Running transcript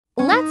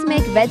Let's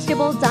make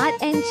vegetable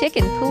and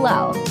chicken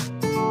pulao.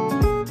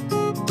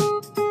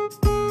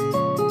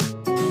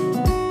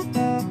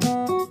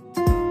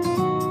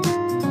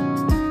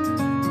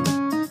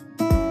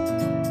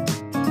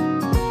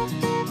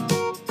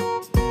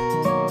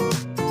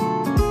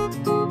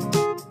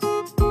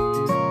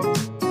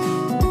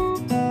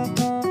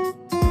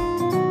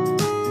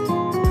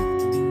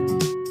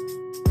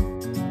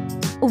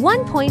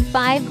 One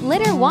 1.5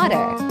 liter water.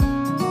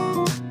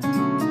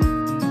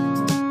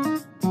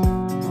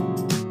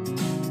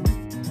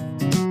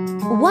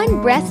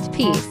 One breast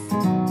piece.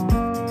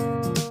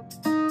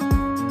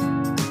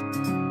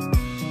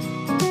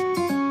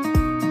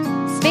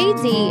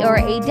 Spadesy or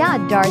a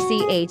dot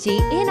darcy ag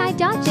in I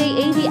dot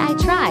javi I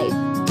try.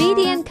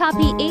 Bedian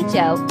copy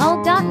ho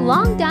all dot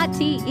long dot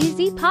t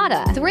easy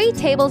pata. 3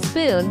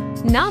 tablespoon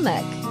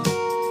namak.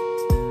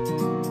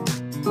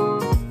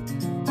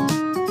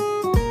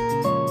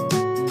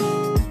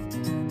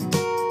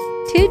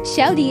 Toot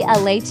chodi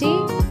alachi.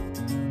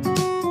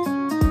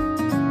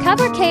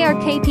 Cover K or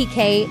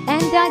KPK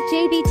and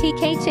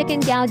 .jbtk chicken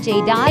gao j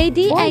dot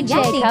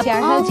Yakhni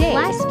Wala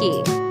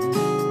flasky.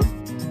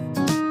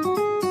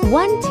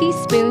 1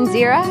 teaspoon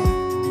zira.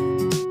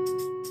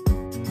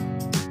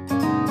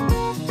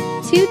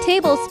 2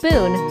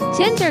 tablespoon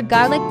ginger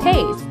garlic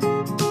paste.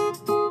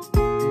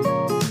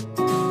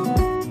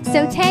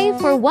 Sauté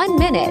for 1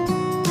 minute.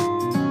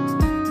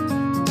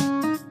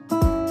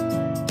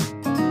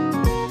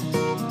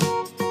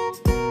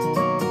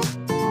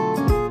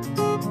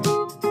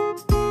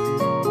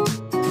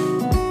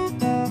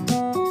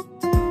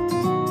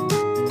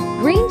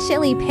 Green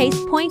chili paste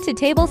 0.2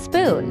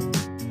 tablespoon.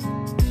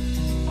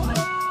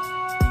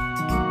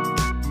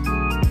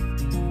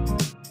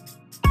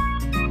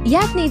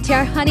 Yakhni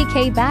tar honey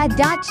k bad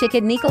dot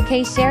chicken nikkel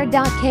k share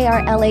dot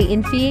krla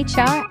in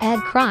fhr add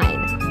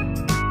crine.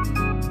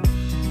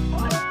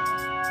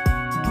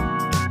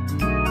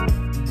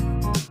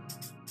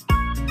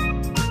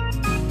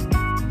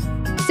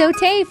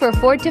 Sauté for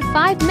 4 to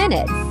 5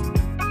 minutes.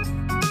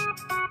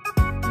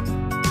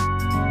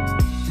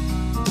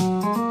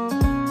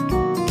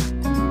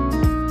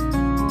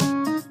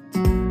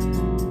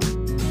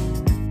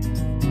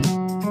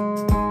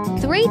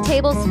 Three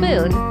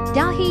tablespoon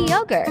dahi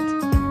yogurt.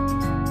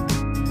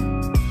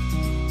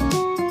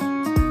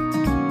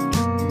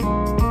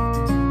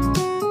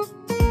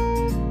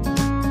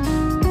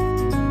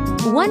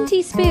 1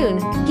 teaspoon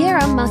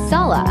garam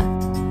masala.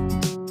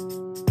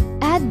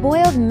 Add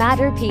boiled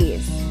matar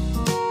peas.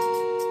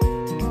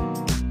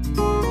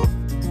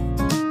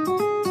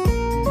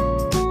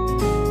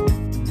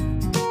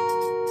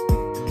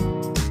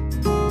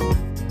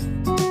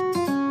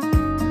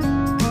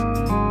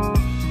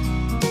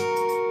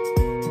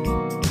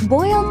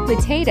 Boiled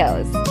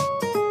potatoes.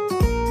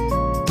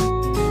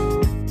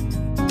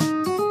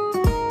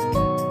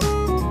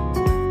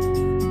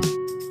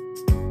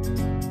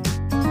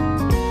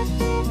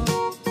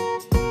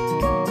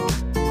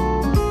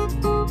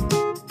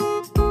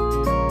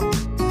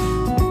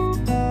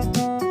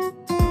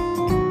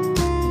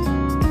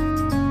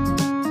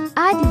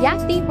 Add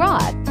yakhni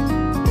broth.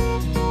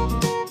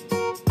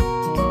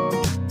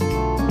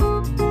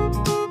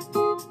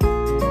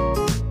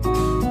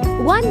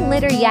 One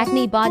liter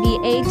yakhni body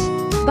H,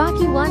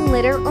 baki 1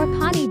 liter or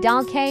pani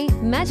dal K,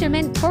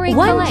 measurement puri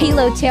 1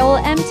 kilo towel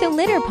M to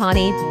liter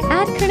pani,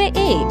 add kurna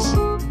H.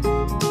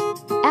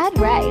 Add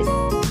rice.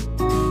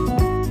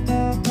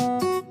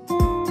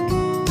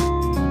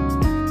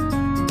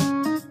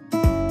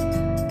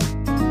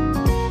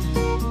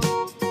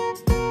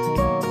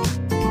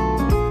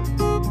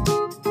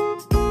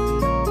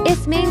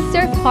 Ismain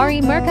surf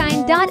hari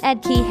merkain dot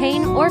ad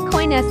kihain or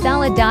koina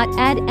salad dot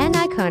ad en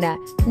icona,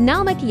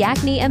 namak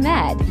yakhni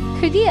ahmed,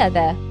 kudia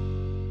the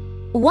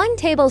 1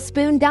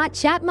 tablespoon dot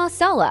chat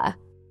masala.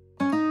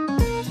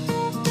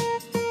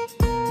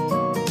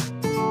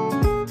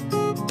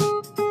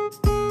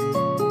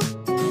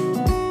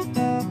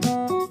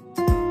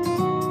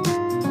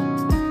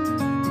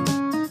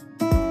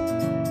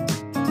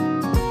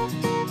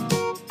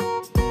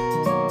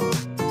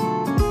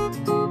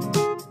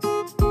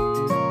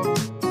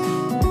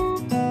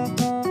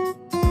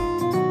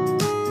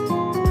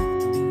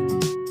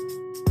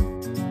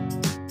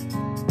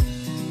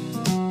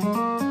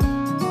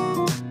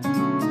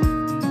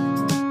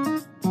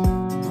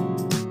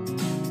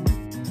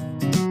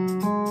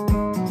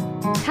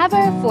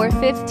 Cover for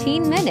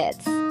 15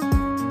 minutes.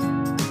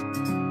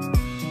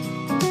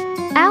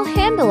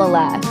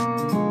 Alhamdulillah.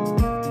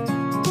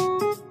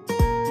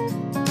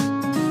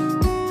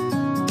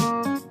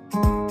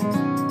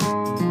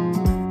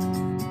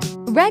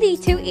 Ready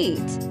to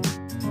eat.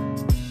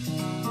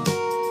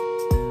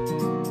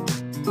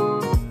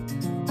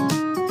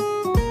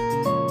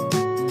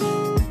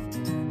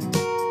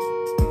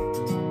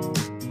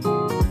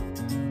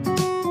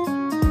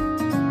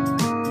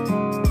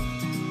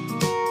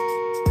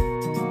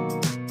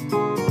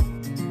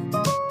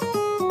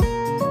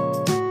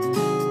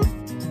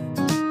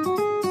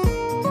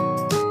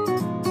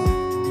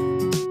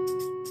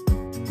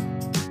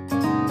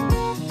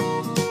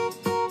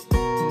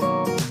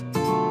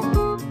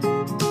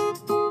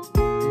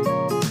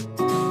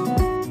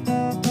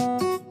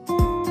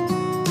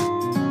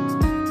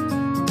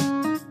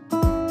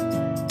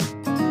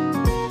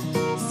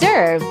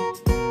 serve.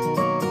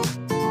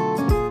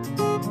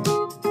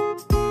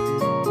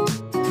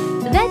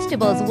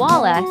 Vegetables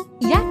Wala,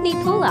 Yakhni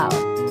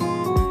Pulao.